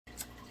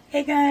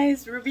Hey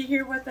guys, Ruby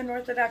here with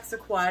Unorthodox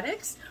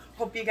Aquatics.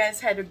 Hope you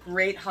guys had a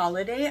great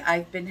holiday.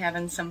 I've been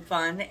having some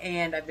fun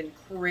and I've been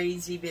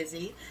crazy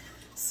busy.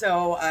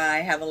 So I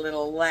have a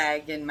little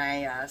lag in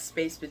my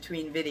space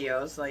between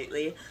videos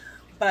lately.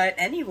 But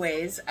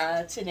anyways,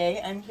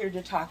 today I'm here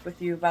to talk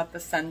with you about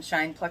the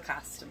Sunshine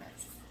Pleco.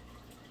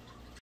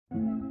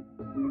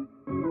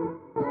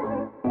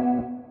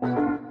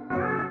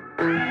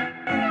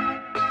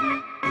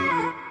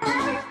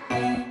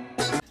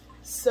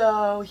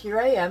 So here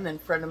I am in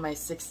front of my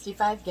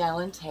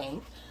 65-gallon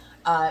tank.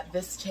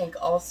 This tank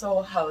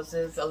also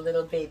houses a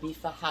little baby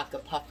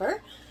Fahaka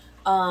puffer.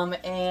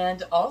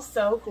 And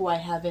also who I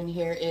have in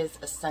here is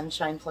a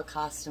Sunshine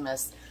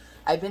Pleco.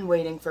 I've been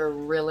waiting for a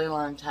really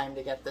long time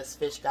to get this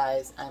fish,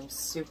 guys. I'm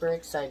super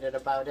excited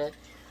about it.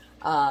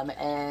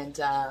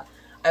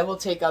 I will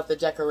take out the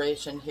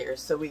decoration here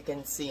so we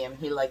can see him.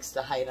 He likes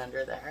to hide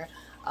under there.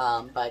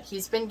 But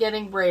he's been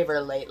getting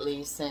braver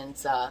lately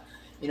since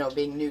you know,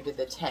 being new to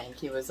the tank.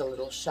 He was a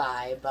little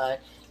shy,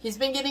 but he's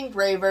been getting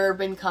braver,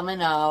 been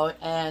coming out,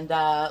 and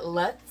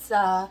let's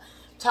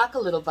talk a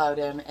little about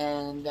him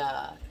and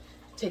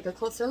take a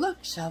closer look,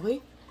 shall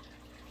we?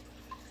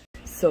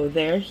 So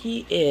there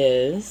he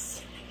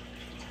is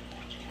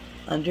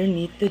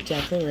underneath the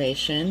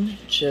decoration,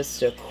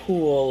 just a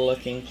cool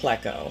looking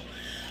pleco.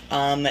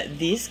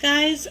 These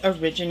guys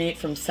originate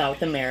from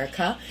South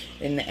America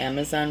in the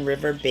Amazon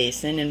River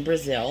Basin in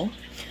Brazil.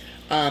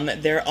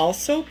 They're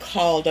also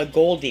called a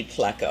Goldie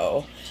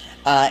Pleco,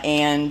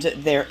 and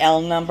their L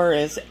number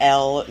is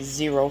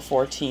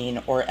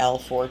L014 or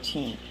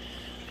L14.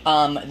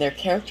 They're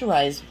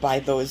characterized by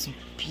those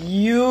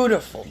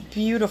beautiful,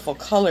 beautiful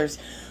colors.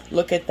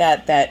 Look at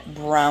that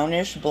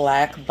brownish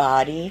black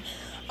body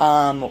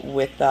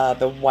with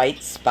the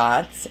white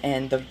spots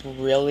and the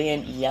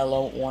brilliant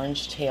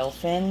yellow-orange tail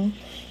fin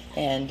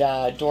and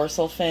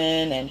dorsal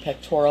fin and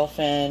pectoral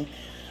fin.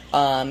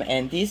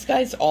 And these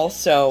guys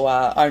also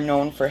are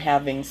known for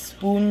having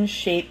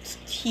spoon-shaped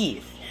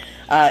teeth,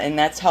 and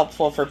that's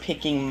helpful for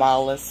picking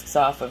mollusks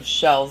off of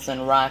shells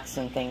and rocks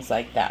and things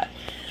like that.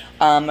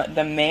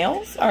 The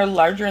males are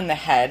larger in the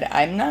head.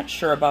 I'm not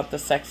sure about the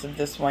sex of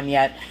this one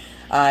yet.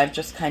 I've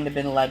just kind of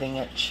been letting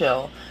it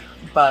chill.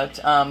 But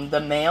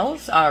the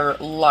males are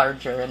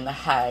larger in the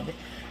head,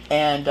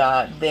 and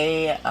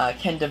they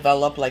can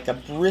develop like a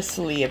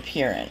bristly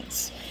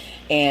appearance.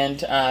 And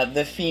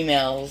the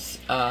females,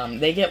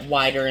 they get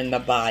wider in the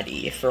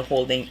body for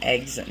holding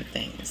eggs and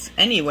things.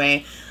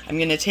 Anyway, I'm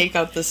going to take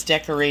out this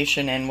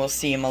decoration and we'll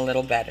see him a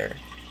little better.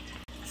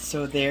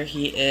 So there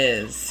he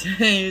is.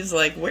 He's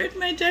like, where'd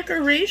my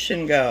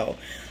decoration go?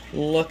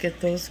 Look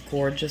at those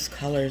gorgeous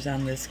colors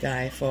on this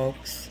guy,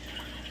 folks.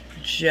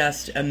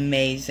 Just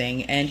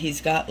amazing. And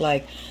he's got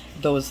like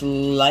those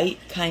light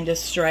kind of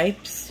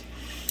stripes.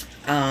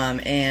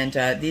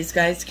 These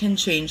guys can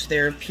change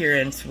their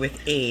appearance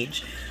with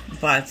age.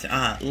 But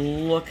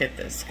look at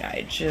this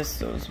guy, just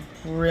those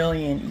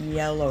brilliant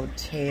yellow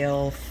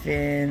tail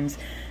fins,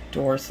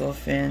 dorsal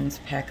fins,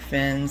 pec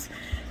fins,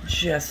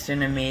 just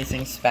an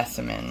amazing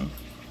specimen.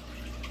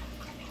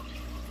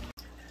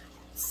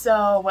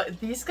 So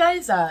these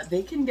guys,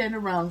 they can get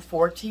around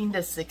 14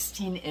 to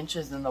 16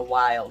 inches in the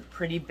wild,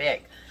 pretty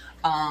big.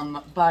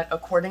 But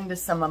according to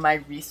some of my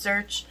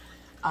research,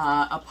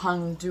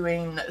 upon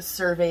doing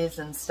surveys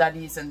and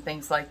studies and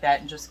things like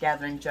that and just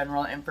gathering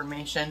general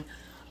information,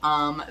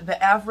 the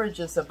average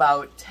is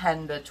about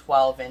 10 to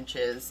 12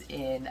 inches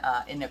in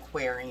an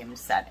aquarium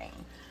setting.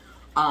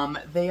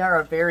 They are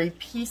a very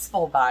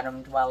peaceful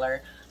bottom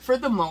dweller. For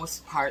the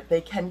most part,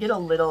 they can get a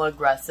little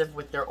aggressive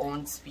with their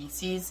own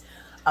species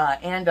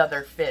and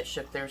other fish.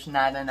 If there's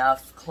not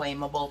enough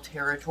claimable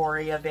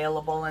territory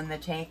available in the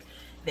tank,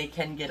 they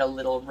can get a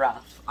little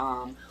rough.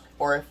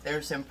 Or if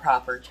there's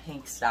improper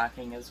tank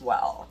stocking as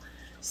well.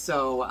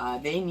 So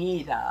they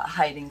need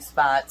hiding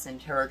spots and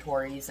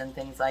territories and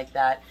things like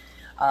that.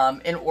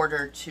 In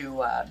order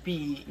to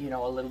be, you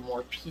know, a little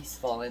more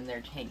peaceful in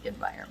their tank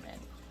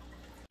environment.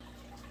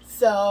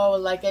 So,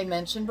 like I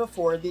mentioned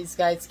before, these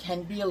guys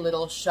can be a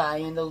little shy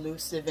and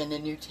elusive in a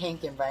new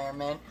tank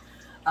environment.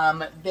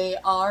 They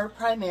are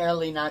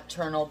primarily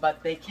nocturnal,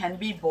 but they can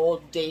be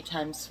bold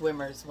daytime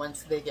swimmers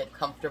once they get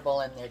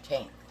comfortable in their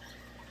tank.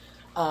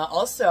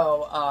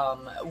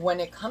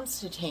 When it comes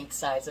to tank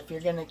size, if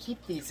you're going to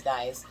keep these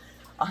guys,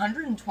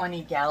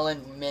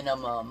 120-gallon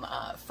minimum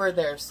for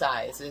their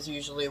size is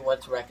usually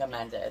what's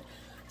recommended.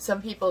 Some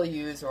people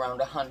use around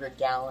 100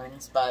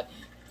 gallons, but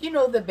you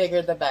know, the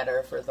bigger the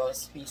better for those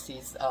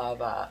species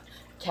of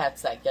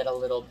cats that get a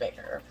little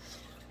bigger.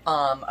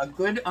 A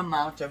good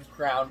amount of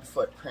ground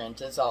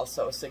footprint is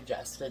also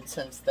suggested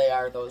since they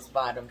are those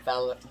bottom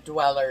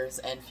dwellers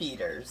and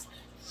feeders.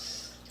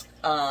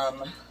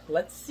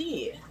 Let's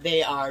see.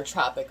 They are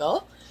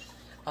tropical.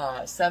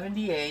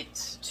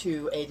 78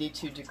 to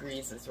 82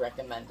 degrees is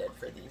recommended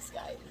for these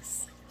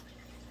guys.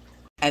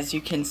 As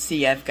you can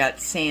see, I've got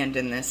sand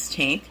in this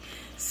tank.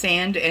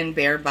 Sand and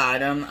bare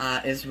bottom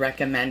is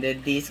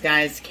recommended. These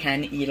guys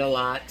can eat a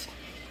lot.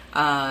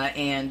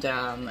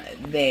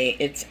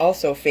 It's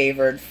also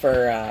favored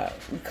for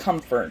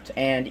comfort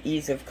and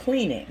ease of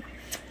cleaning.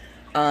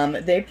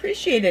 They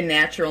appreciate a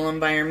natural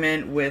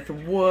environment with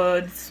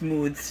wood,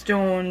 smooth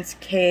stones,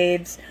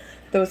 caves,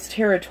 those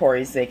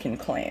territories they can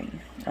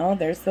claim. Oh,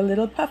 there's the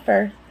little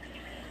puffer.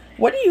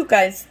 What do you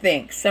guys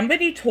think?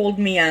 Somebody told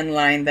me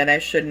online that I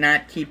should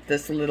not keep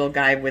this little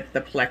guy with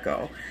the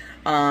Pleco.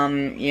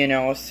 You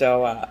know,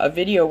 so a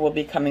video will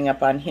be coming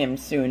up on him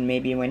soon,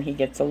 maybe when he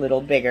gets a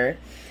little bigger.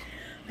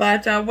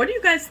 But what do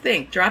you guys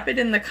think? Drop it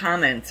in the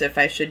comments if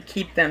I should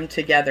keep them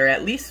together,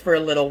 at least for a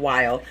little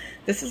while.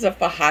 This is a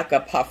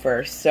Oaxaca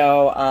puffer,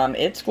 so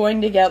it's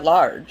going to get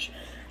large.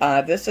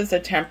 This is a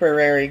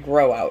temporary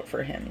grow out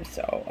for him.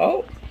 So,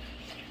 oh,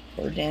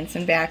 we're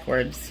dancing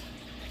backwards.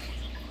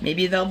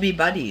 Maybe they'll be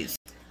buddies.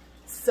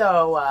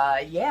 So,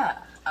 yeah,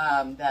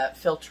 that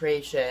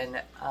filtration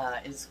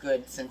is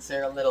good since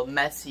they're a little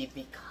messy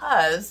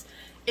because,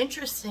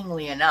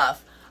 interestingly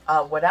enough,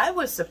 what I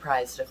was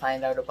surprised to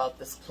find out about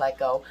this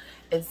Pleco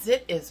is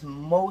it is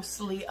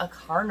mostly a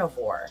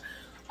carnivore.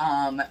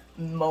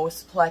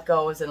 Most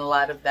Plecos and a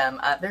lot of them,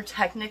 they're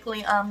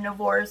technically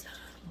omnivores,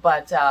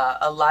 but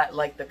a lot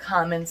like the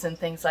commons and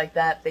things like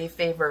that, they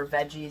favor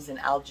veggies and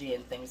algae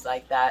and things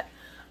like that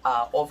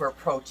over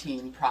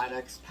protein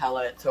products,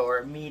 pellets,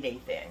 or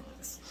meaty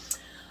things.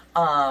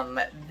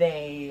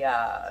 They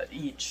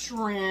eat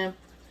shrimp,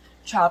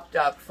 chopped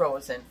up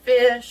frozen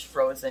fish,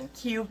 frozen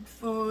cubed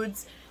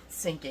foods,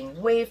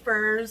 sinking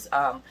wafers.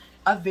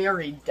 A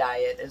varied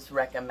diet is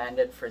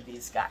recommended for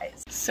these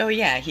guys. So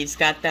yeah, he's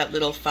got that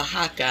little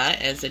Oaxaca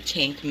as a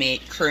tank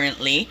mate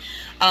currently.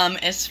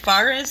 As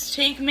far as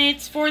tank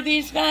mates for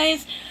these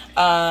guys,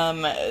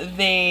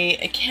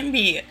 they can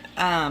be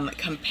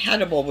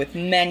compatible with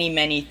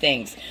many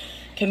things.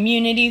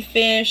 Community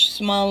fish,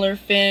 smaller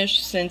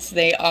fish, since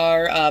they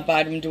are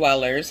bottom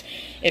dwellers.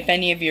 If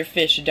any of your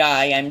fish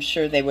die, I'm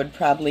sure they would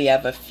probably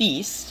have a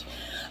feast.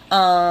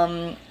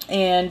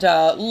 And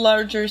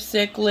larger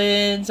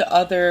cichlids,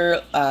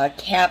 other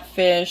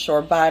catfish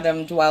or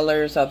bottom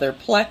dwellers, other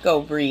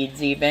Pleco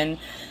breeds even,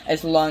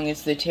 as long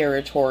as the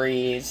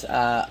territories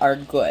are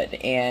good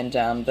and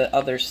the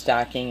other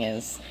stocking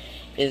is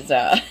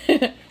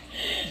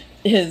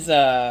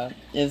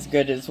is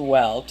good as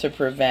well to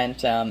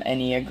prevent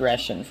any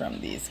aggression from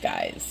these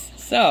guys.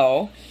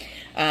 So,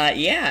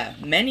 yeah,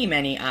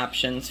 many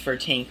options for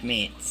tank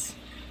mates.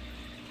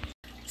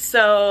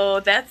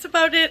 So that's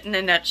about it in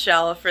a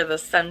nutshell for the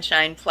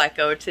Sunshine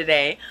Pleco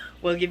today.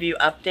 We'll give you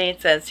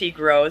updates as he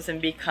grows and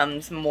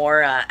becomes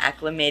more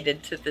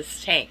acclimated to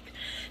this tank.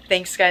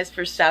 Thanks guys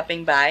for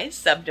stopping by.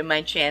 Sub to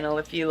my channel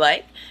if you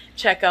like.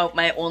 Check out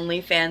my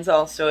OnlyFans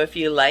also if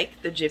you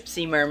like, the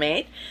Gypsy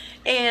Mermaid.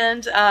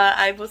 And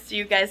I will see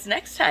you guys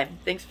next time.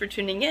 Thanks for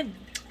tuning in.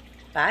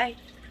 Bye.